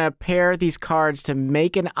 We're going to pair these cards to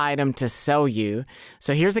make an item to sell you.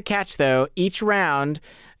 So here's the catch, though. Each round,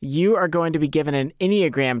 you are going to be given an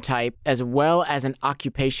Enneagram type as well as an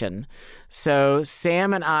occupation. So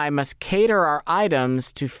Sam and I must cater our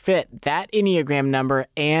items to fit that Enneagram number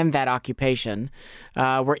and that occupation.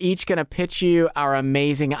 We're each going to pitch you our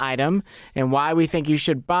amazing item and why we think you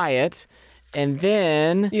should buy it. And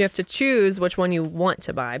then you have to choose which one you want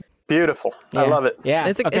to buy. Beautiful. Yeah. I love it. Yeah.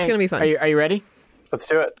 It's going to be fun. Are you ready? Let's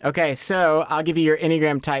do it. Okay, so I'll give you your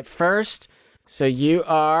Enneagram type first. So you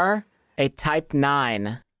are a type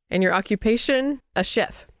 9. And your occupation, a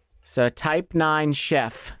chef. So type 9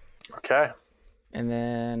 chef. Okay. And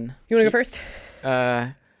then you want to go first?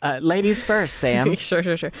 Ladies first, Sam. Sure.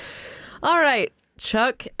 All right.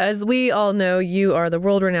 Chuck, as we all know, you are the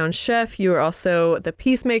world-renowned chef. You are also the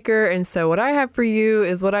peacemaker. And so what I have for you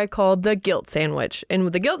is what I call the guilt sandwich.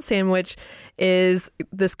 And the guilt sandwich is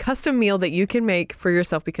this custom meal that you can make for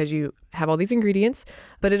yourself because you have all these ingredients,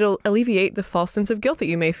 but it'll alleviate the false sense of guilt that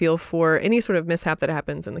you may feel for any sort of mishap that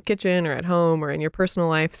happens in the kitchen or at home or in your personal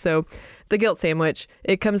life. So the guilt sandwich,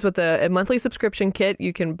 it comes with a monthly subscription kit.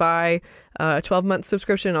 You can buy a 12-month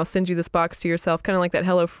subscription. I'll send you this box to yourself, kind of like that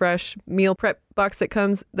HelloFresh meal prep box that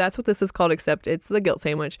comes. That's what this is called, except it's the guilt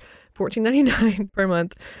sandwich. $14.99 per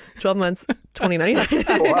month, 12 months,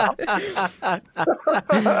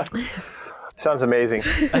 $20.99. Sounds amazing.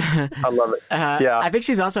 I love it. Yeah. I think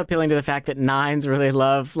she's also appealing to the fact that 9s really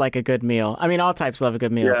love like a good meal. I mean, all types love a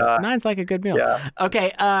good meal, but 9s like a good meal. Yeah.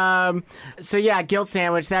 Okay. So yeah, guilt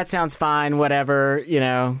sandwich. That sounds fine. Whatever. You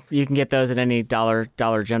know, you can get those at any Dollar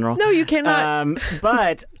General. No, you cannot.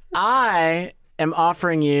 But I am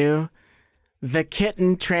offering you the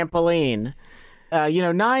kitten trampoline.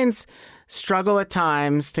 Nines struggle at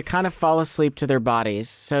times to kind of fall asleep to their bodies.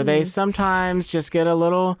 So they sometimes just get a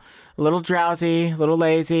little drowsy, a little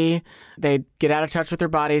lazy. They get out of touch with their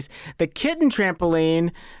bodies. The kitten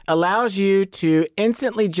trampoline allows you to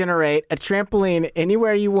instantly generate a trampoline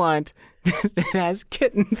anywhere you want that has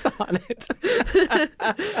kittens on it.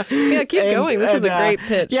 Yeah, keep going. This is a great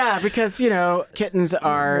pitch. Yeah, because, kittens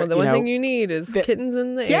are... Well, the one thing you need is kittens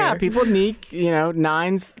in the air. Yeah, people need,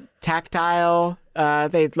 Nines, tactile.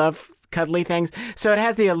 They love cuddly things. So it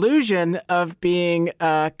has the illusion of being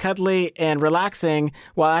cuddly and relaxing,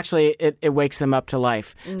 while actually it wakes them up to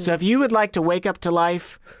life. So if you would like to wake up to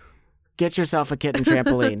life, get yourself a kitten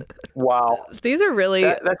trampoline. Wow. These are really...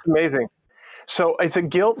 That's amazing. So it's a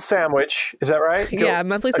guilt sandwich. Is that right? Yeah,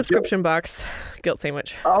 monthly subscription box. Guilt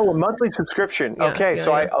sandwich. Oh, a monthly subscription. Yeah, okay, yeah,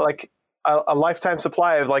 so yeah. I like a lifetime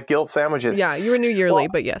supply of like guilt sandwiches. Yeah, you renew yearly,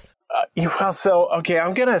 but yes. I'm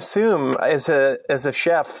going to assume as a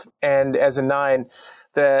chef and as a 9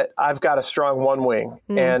 that I've got a strong one wing,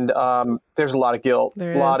 and there's a lot of guilt,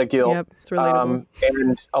 There a lot is. of guilt, Yep, it's relatable.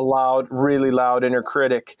 and a really loud inner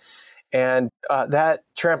critic. And that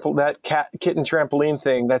kitten trampoline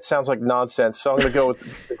thing, that sounds like nonsense. So I'm going to go with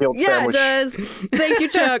the guilt sandwich. Yeah, it does. Thank you,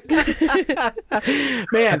 Chuck.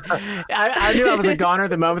 Man, I knew I was a goner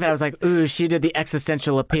the moment that I was like, ooh, she did the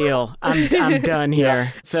existential appeal. I'm done here.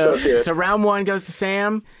 Yeah, so good. So round 1 goes to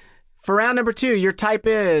Sam. For round number 2, your type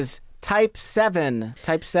is type 7.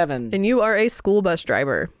 Type 7. And you are a school bus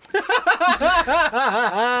driver. That's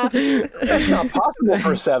not possible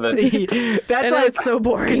for 7. It's so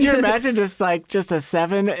boring. Could you imagine just a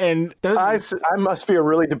 7 and those? I must be a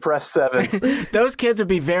really depressed 7. Those kids would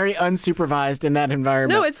be very unsupervised in that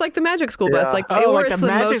environment. No, it's like the magic school bus. Yeah. Like, Oh, or like it's the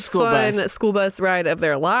the magic most school fun bus. school bus ride of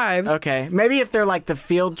their lives. Okay, maybe if they're like the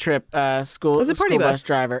field trip school It's a party school bus.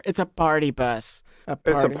 driver, it's a party bus.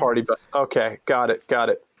 It's a party bus. Okay, got it.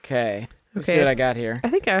 Okay. Let's see Okay. what I got here. I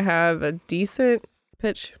think I have a decent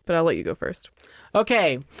pitch, but I'll let you go first.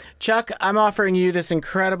 Okay, Chuck, I'm offering you this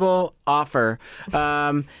incredible offer.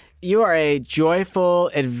 You are a joyful,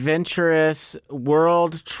 adventurous,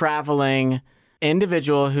 world-traveling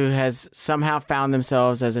individual who has somehow found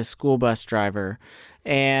themselves as a school bus driver.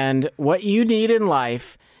 And what you need in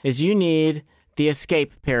life is you need the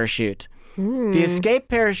escape parachute. The escape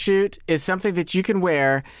parachute is something that you can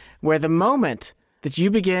wear where the moment that you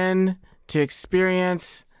begin to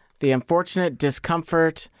experience the unfortunate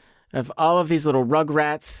discomfort of all of these little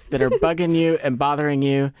rugrats that are bugging you and bothering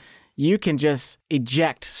you, you can just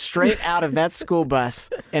eject straight out of that school bus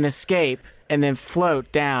and escape and then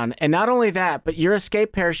float down. And not only that, but your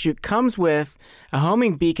escape parachute comes with a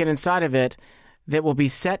homing beacon inside of it that will be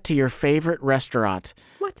set to your favorite restaurant.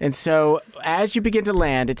 What? And so as you begin to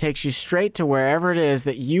land, it takes you straight to wherever it is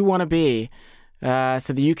that you want to be so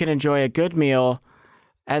that you can enjoy a good meal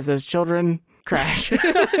as those children crash.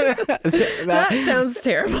 That sounds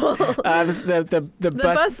terrible.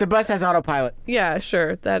 The bus has autopilot. Yeah,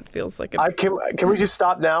 sure. That feels like a... Can we just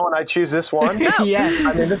stop now and I choose this one? Yes.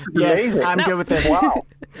 I mean, this is Yes, amazing. I'm good with this. Wow.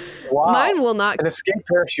 Mine will not... An escape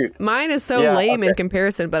parachute. Mine is so Yeah, lame in okay.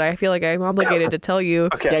 comparison, but I feel like I'm obligated to tell you.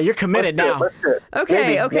 Okay. Yeah, you're committed now. Let's do it.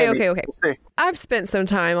 Okay. Maybe. We'll see. I've spent some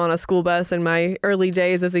time on a school bus in my early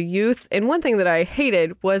days as a youth, and one thing that I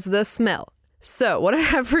hated was the smell. So what I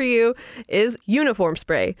have for you is uniform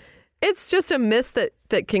spray. It's just a mist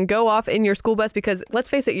that can go off in your school bus because, let's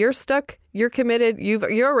face it, you're stuck, you're committed,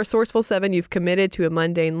 you're a resourceful 7, you've committed to a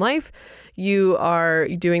mundane life, you are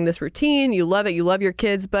doing this routine, you love it, you love your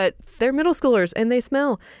kids, but they're middle schoolers and they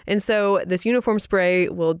smell. And so this uniform spray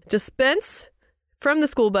will dispense from the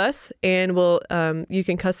school bus and will you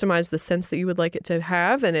can customize the scents that you would like it to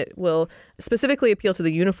have, and it will specifically appeal to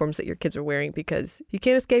the uniforms that your kids are wearing because you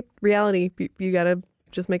can't escape reality. You got to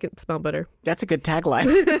just make it smell better. That's a good tagline.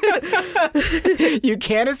 You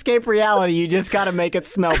can't escape reality. You just got to make it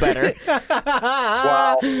smell better.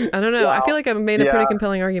 Wow. I don't know. Wow. I feel like I've made a pretty Yeah.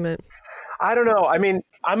 compelling argument. I don't know. I mean,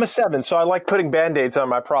 I'm a 7, so I like putting Band-Aids on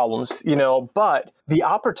my problems, but the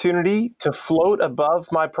opportunity to float above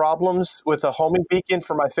my problems with a homing beacon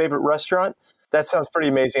for my favorite restaurant, that sounds pretty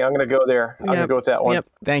amazing. I'm going to go there. I'm going to go with that one. Yep.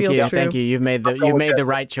 Thank Feels you. true. Thank you. You've made the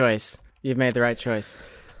right choice. You've made the right choice.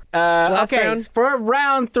 Okay, round. for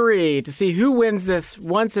round 3, to see who wins this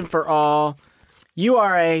once and for all, you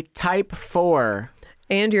are a type 4.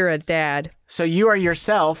 And you're a dad. So you are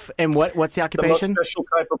yourself, and what's the The most occupation? special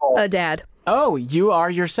type of all. A dad. Oh, you are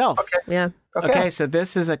yourself. Okay. Yeah. Okay, so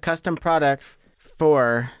this is a custom product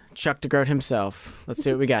for Chuck DeGroat himself. Let's see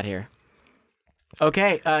what we got here.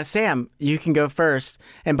 Okay, Sam, you can go first.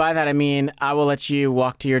 And by that, I mean, I will let you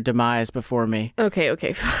walk to your demise before me.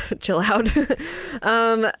 Okay. Chill out.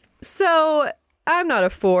 So I'm not a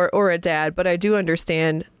 4 or a dad, but I do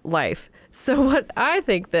understand life. So what I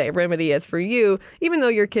think the remedy is for you, even though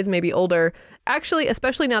your kids may be older, actually,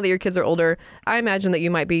 especially now that your kids are older, I imagine that you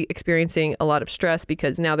might be experiencing a lot of stress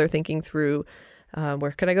because now they're thinking through,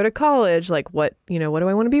 where can I go to college? Like, what do I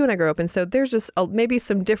want to be when I grow up? And so there's just maybe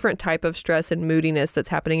some different type of stress and moodiness that's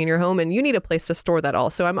happening in your home, and you need a place to store that all.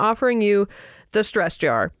 So I'm offering you the stress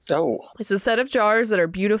jar. Oh. It's a set of jars that are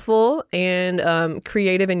beautiful and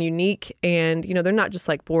creative and unique. And, they're not just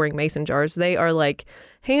like boring mason jars. They are like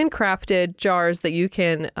handcrafted jars that you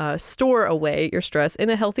can store away your stress in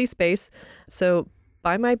a healthy space. So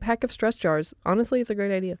buy my pack of stress jars. Honestly, it's a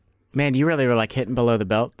great idea. Man, you really were like hitting below the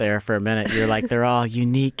belt there for a minute. You're like, they're all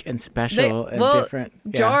unique and special and different.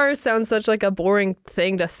 Yeah. Jars sounds such like a boring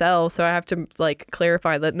thing to sell. So I have to like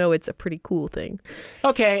clarify that, no, it's a pretty cool thing.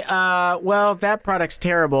 Okay. Well, that product's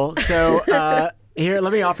terrible. So here,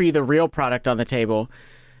 let me offer you the real product on the table.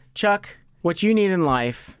 Chuck, what you need in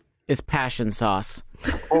life is passion sauce.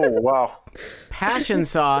 Oh, wow. Passion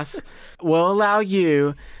sauce will allow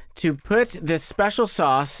you to put this special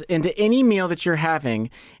sauce into any meal that you're having,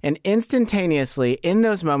 and instantaneously, in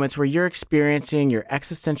those moments where you're experiencing your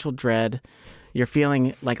existential dread, you're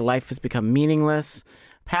feeling like life has become meaningless,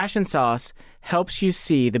 passion sauce helps you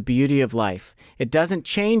see the beauty of life. It doesn't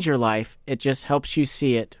change your life, it just helps you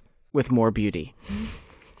see it with more beauty.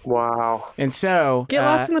 Wow. And so... Get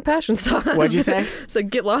lost in the passion sauce. What'd you say? So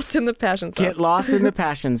get lost in the passion sauce. Get lost in the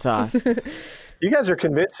passion sauce. You guys are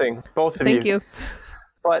convincing, both of you. Thank you.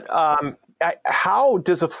 But how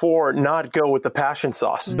does a 4 not go with the passion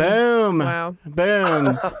sauce? Boom. Wow.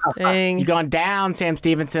 Boom. Dang. You gone down, Sam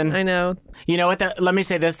Stevenson. I know. You know what? Let me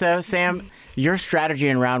say this, though, Sam. Your strategy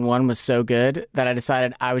in round 1 was so good that I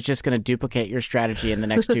decided I was just going to duplicate your strategy in the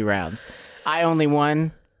next 2 rounds. I only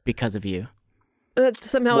won because of you. That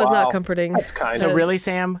somehow is not comforting. That's kind So of... really,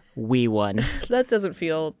 Sam, we won. That doesn't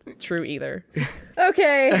feel true either.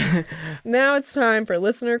 Okay, now it's time for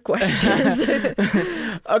listener questions.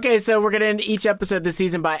 Okay, so we're going to end each episode this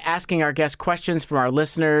season by asking our guests questions from our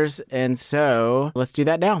listeners. And so let's do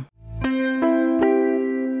that now.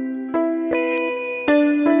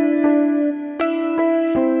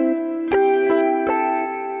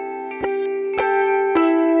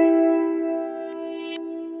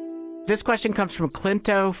 This question comes from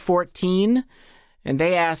Clinto14, and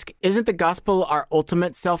they ask, isn't the gospel our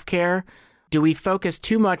ultimate self-care? Do we focus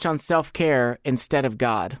too much on self-care instead of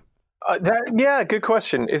God? Good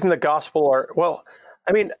question. Isn't the gospel our... Well,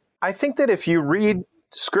 I mean, I think that if you read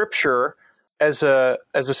Scripture as a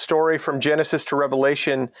story from Genesis to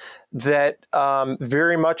Revelation that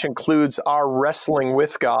very much includes our wrestling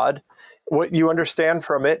with God, what you understand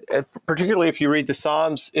from it, particularly if you read the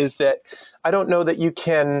Psalms, is that I don't know that you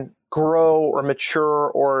can grow or mature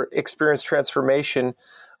or experience transformation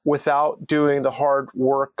without doing the hard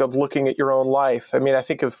work of looking at your own life. I mean, I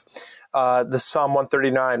think of the Psalm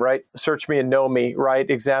 139, right? Search me and know me, right?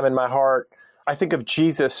 Examine my heart. I think of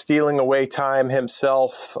Jesus stealing away time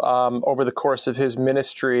himself over the course of his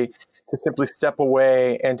ministry to simply step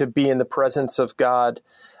away and to be in the presence of God.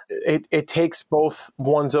 It takes both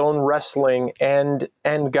one's own wrestling and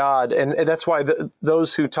God. And that's why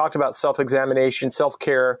those who talked about self-examination,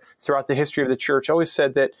 self-care throughout the history of the church always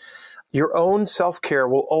said that your own self-care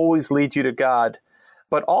will always lead you to God.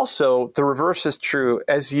 But also the reverse is true.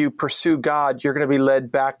 As you pursue God, you're going to be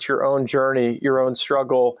led back to your own journey, your own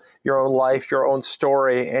struggle, your own life, your own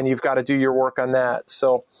story, and you've got to do your work on that.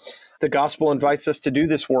 So the gospel invites us to do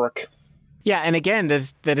this work. Yeah, and again,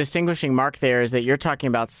 the distinguishing mark there is that you're talking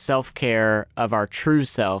about self-care of our true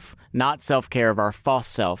self, not self-care of our false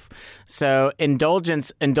self. So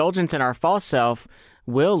indulgence in our false self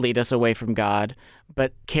will lead us away from God,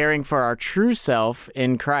 but caring for our true self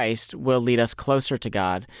in Christ will lead us closer to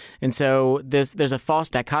God. And so there's a false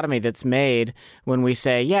dichotomy that's made when we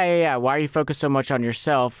say, yeah, why are you focused so much on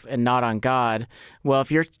yourself and not on God? Well, if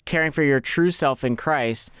you're caring for your true self in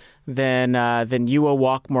Christ, then you will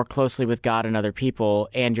walk more closely with God and other people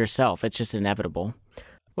and yourself. It's just inevitable.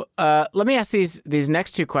 Well, let me ask these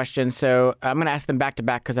next 2 questions. So I'm going to ask them back to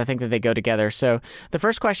back because I think that they go together. So the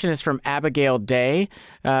first question is from Abigail Day,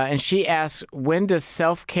 and she asks, when does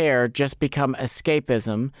self-care just become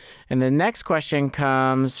escapism? And the next question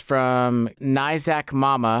comes from Nizak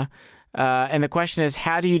Mama, and the question is,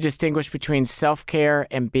 how do you distinguish between self-care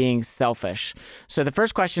and being selfish? So the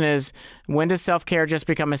first question is, when does self-care just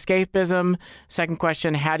become escapism? Second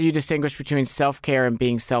question, how do you distinguish between self-care and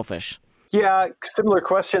being selfish? Yeah, similar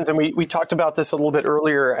questions. And we talked about this a little bit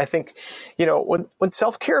earlier. I think, when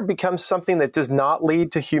self-care becomes something that does not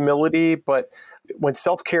lead to humility, but when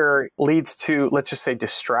self-care leads to, let's just say,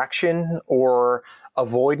 distraction or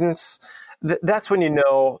avoidance, that's when you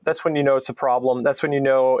know it's a problem. That's when you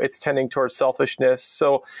know it's tending towards selfishness.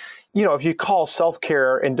 So, if you call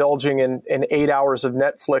self-care indulging in 8 hours of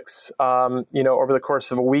Netflix, over the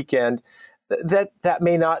course of a weekend, that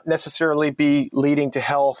may not necessarily be leading to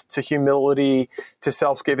health, to humility, to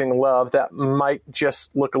self-giving love. That might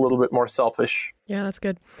just look a little bit more selfish. Yeah, that's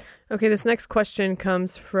good. Okay, this next question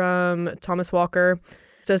comes from Thomas Walker.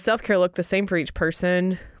 Does self-care look the same for each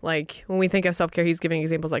person? Like when we think of self-care, he's giving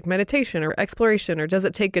examples like meditation or exploration, or does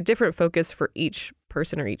it take a different focus for each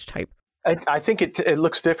person or each type? I think it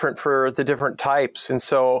looks different for the different types. And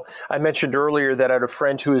so I mentioned earlier that I had a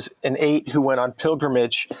friend who is an 8 who went on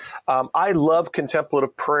pilgrimage. I love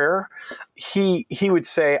contemplative prayer. He would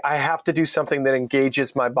say, I have to do something that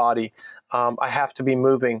engages my body. I have to be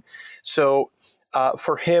moving. So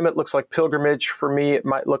for him, it looks like pilgrimage. For me, it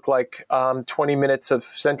might look like 20 minutes of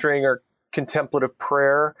centering or contemplative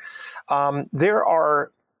prayer. There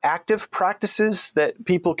are active practices that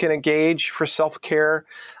people can engage for self-care.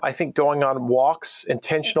 I think going on walks,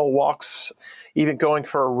 intentional walks, even going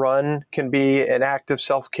for a run can be an act of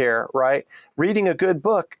self-care, right? Reading a good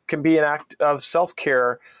book can be an act of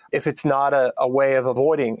self-care if it's not a way of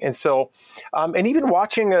avoiding. And so, and even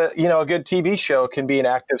watching a good TV show can be an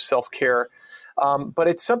act of self-care. But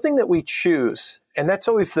it's something that we choose. And that's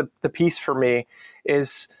always the piece for me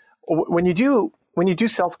is when you do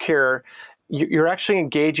self-care, you're actually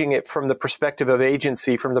engaging it from the perspective of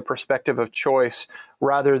agency, from the perspective of choice,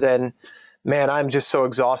 rather than, man, I'm just so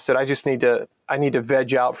exhausted. I need to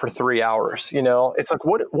veg out for 3 hours. It's like,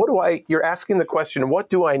 you're asking the question, what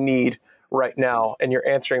do I need right now? And you're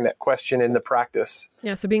answering that question in the practice.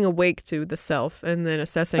 Yeah. So being awake to the self and then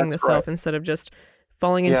assessing the self instead of just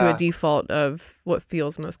falling into a default of what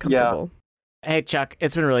feels most comfortable. Yeah. Hey, Chuck,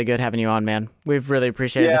 it's been really good having you on, man. We've really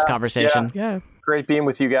appreciated this conversation. Yeah. Great being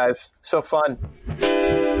with you guys. So fun.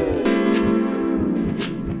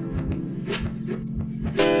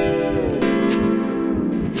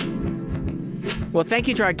 Well, thank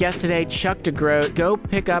you to our guest today, Chuck DeGroat. Go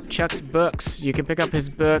pick up Chuck's books. You can pick up his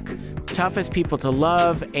book, Toughest People to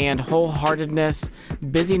Love and Wholeheartedness,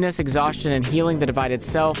 Busyness, Exhaustion, and Healing the Divided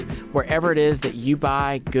Self, wherever it is that you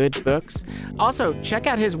buy good books. Also, check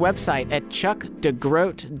out his website at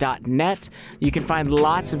chuckdegroat.net. You can find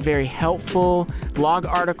lots of very helpful blog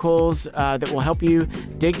articles that will help you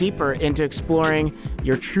dig deeper into exploring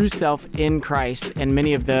your true self in Christ and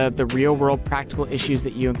many of the real-world practical issues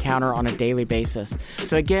that you encounter on a daily basis.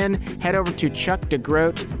 So again, head over to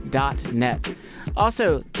chuckdegroat.net.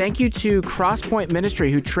 Also, thank you to Crosspoint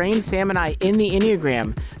Ministry, who trained Sam and I in the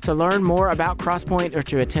Enneagram. To learn more about Crosspoint or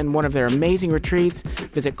to attend one of their amazing retreats,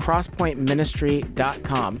 visit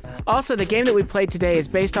crosspointministry.com. Also, the game that we played today is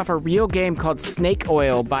based off a real game called Snake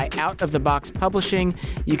Oil by Out of the Box Publishing.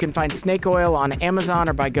 You can find Snake Oil on Amazon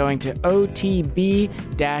or by going to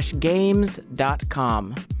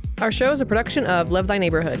otb-games.com. Our show is a production of Love Thy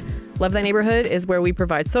Neighborhood. Love Thy Neighborhood is where we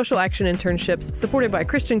provide social action internships supported by a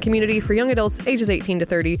Christian community for young adults ages 18 to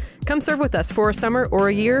 30. Come serve with us for a summer or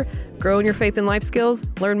a year. Grow in your faith and life skills.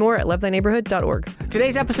 Learn more at lovethyneighborhood.org.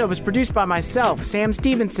 Today's episode was produced by myself, Sam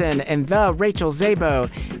Stevenson, and the Rachel Zabo.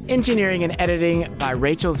 Engineering and editing by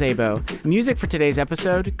Rachel Zabo. Music for today's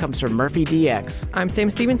episode comes from Murphy DX. I'm Sam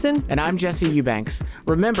Stevenson. And I'm Jesse Eubanks.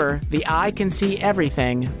 Remember, the eye can see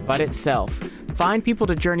everything but itself. Find people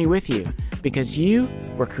to journey with you, because you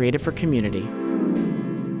were created for community.